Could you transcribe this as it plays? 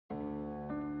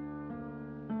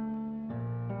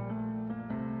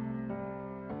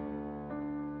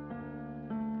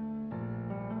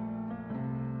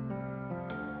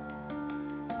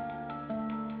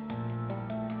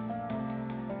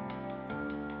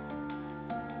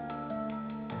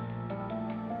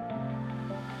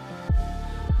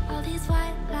all these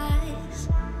white lies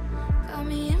got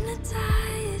me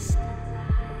hypnotized.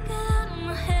 Get out of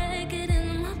my head, get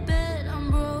into my bed,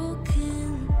 I'm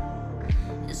broken.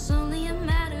 It's only a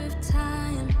matter of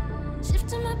time,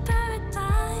 shifting my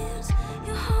paradigms.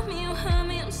 You hold me, you hurt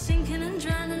me, I'm sinking and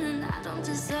drowning, and I don't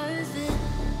deserve it.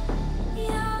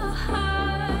 Your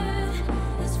heart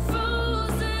is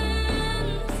frozen,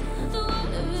 the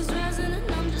water is rising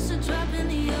and I'm just a drop in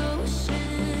the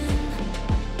ocean.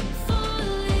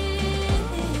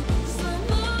 Falling, slow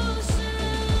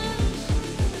motion,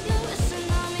 you're wishing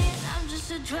on me and I'm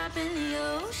just a drop in the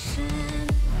ocean.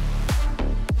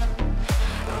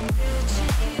 I'm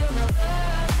reaching your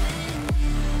love in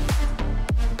you.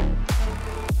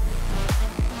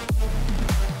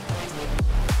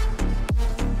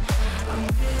 I'm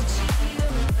reaching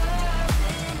your love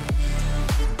in you.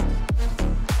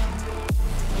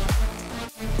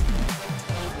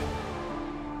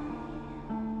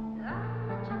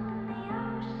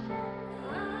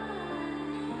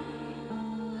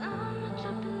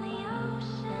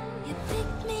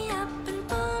 Pick me up and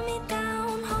pull me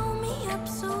down, hold me up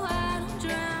so I don't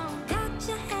drown. Got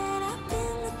your head up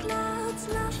in the clouds,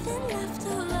 nothing left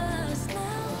of us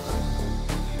now.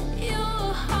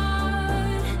 Your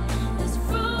heart is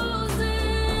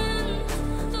frozen,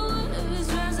 the water is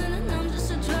rising and I'm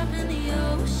just a drop in the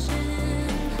ocean.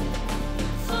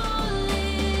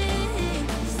 Falling,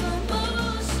 slow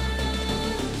motion,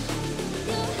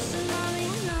 you're wishing on me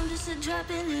and I'm just a drop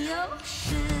in the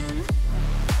ocean.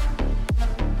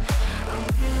 I'm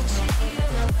reaching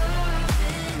your love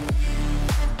in you.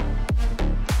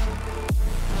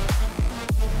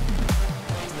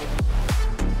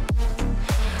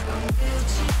 I'm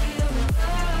reaching your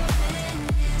love in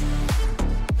you.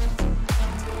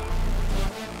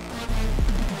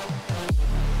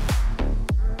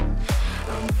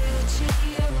 I'm reaching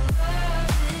your love in you. I'm reaching your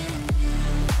love in you.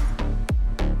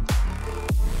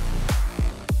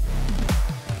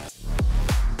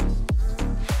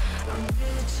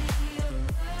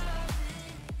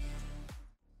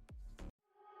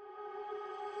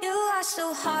 You are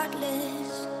so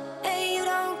heartless, and you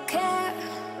don't care.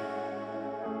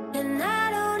 And I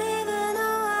don't even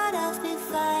know what I've been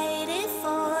fighting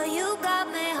for. You got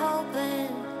me hoping,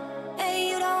 and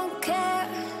you don't care.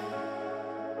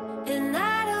 And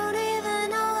I don't even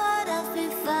know what I've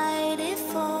been fighting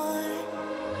for.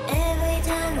 Every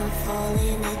time I fall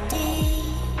in the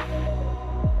deep,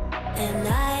 and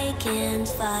I can't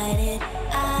fight it,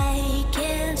 I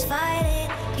can't fight it.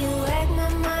 You wreck my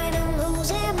mind, I'm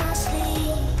losing my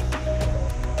sleep.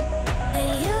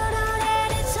 And you know that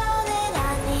it's all that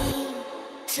I need,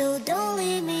 so don't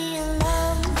leave me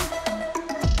alone.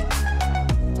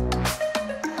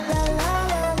 La la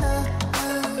la la,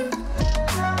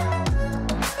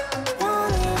 don't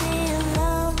leave me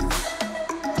alone.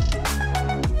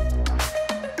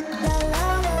 La la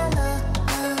la la,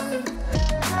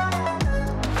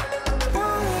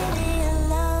 don't leave me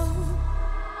alone.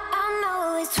 I know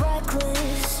it's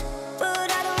reckless, but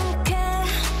I don't care.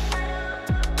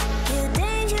 You're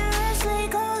dangerously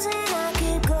close and I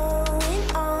keep going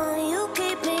on. You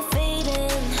keep me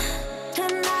fading,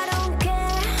 and I don't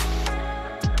care.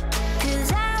 'Cause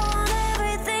I want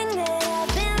everything that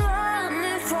I've been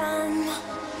running from.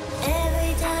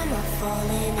 Every time I fall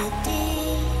in the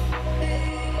deep,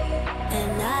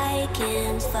 and I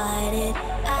can't fight it,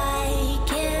 I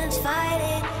can't fight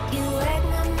it. You wreck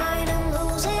my mind, I'm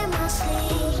losing my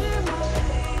sleep.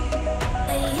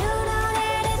 And you know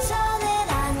that it's all that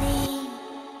I need,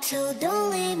 so don't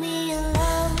leave me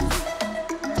alone.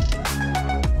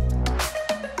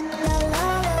 La la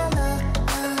la la,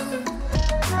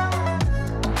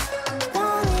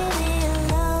 don't leave me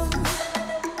alone.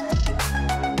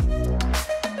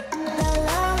 La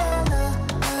la la la,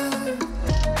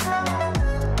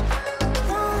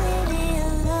 don't leave me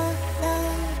alone.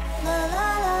 La la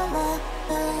la la,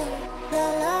 la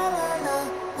la la la,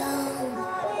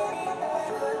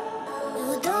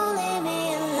 don't leave me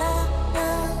alone.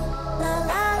 La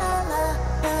la la la,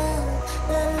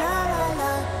 la la la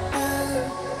la,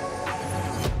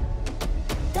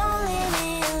 don't leave me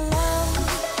alone.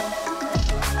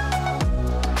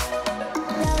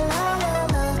 La la la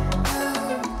la,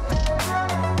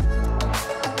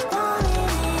 don't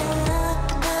leave me alone.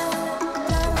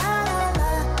 La la la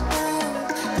la,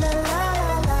 la la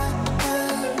la la,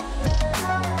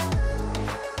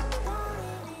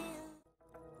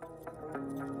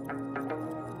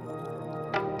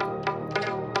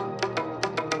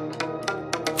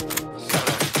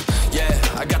 Yeah,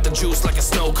 I got the juice like a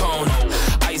snow cone.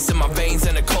 Ice in my veins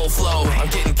and a cold flow. I'm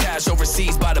getting cash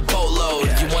overseas by the boatload.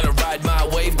 You wanna ride my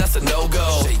wave? That's a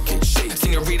no-go.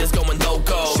 Senoritas going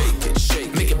loco.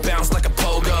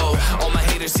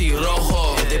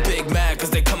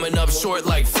 short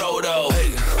like Frodo.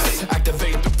 Hey,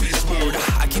 activate the beast mode.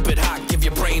 I keep it hot, give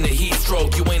your brain a heat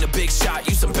stroke. You ain't a big shot,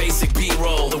 you some basic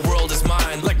B-roll. The world is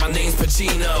mine, like my name's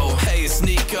Pacino. Hey, it's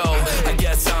Nico, I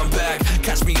guess I'm back.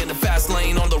 Catch me in the fast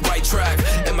lane on the right track.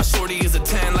 And my shorty is a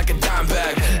 10 like a dime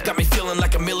bag. Got me feeling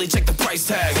like a millie, check the price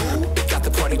tag. Got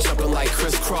the party jumping like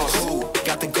crisscross.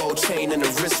 Got the gold chain and the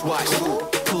wristwatch.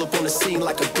 Pull up on the scene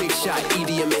like a big shot.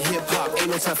 EDM and hip-hop, ain't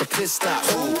no time for pit stop.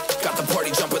 Got the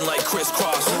party jumping like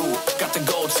crisscross. Got the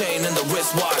gold chain and the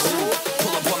wristwatch.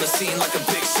 Pull up on the scene like a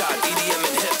big shot. EDM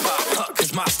and hip-hop,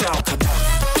 cause my style.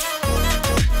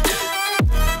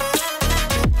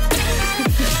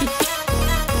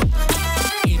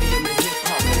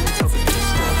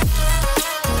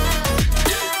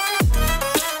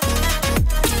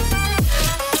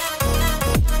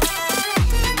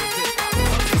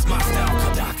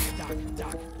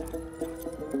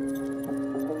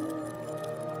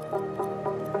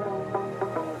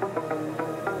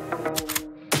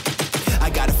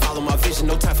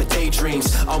 No time for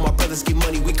daydreams. All my brothers get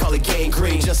money, we call it gang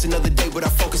green. Just another day, but our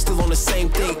focus still on the same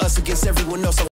thing. Us against everyone else.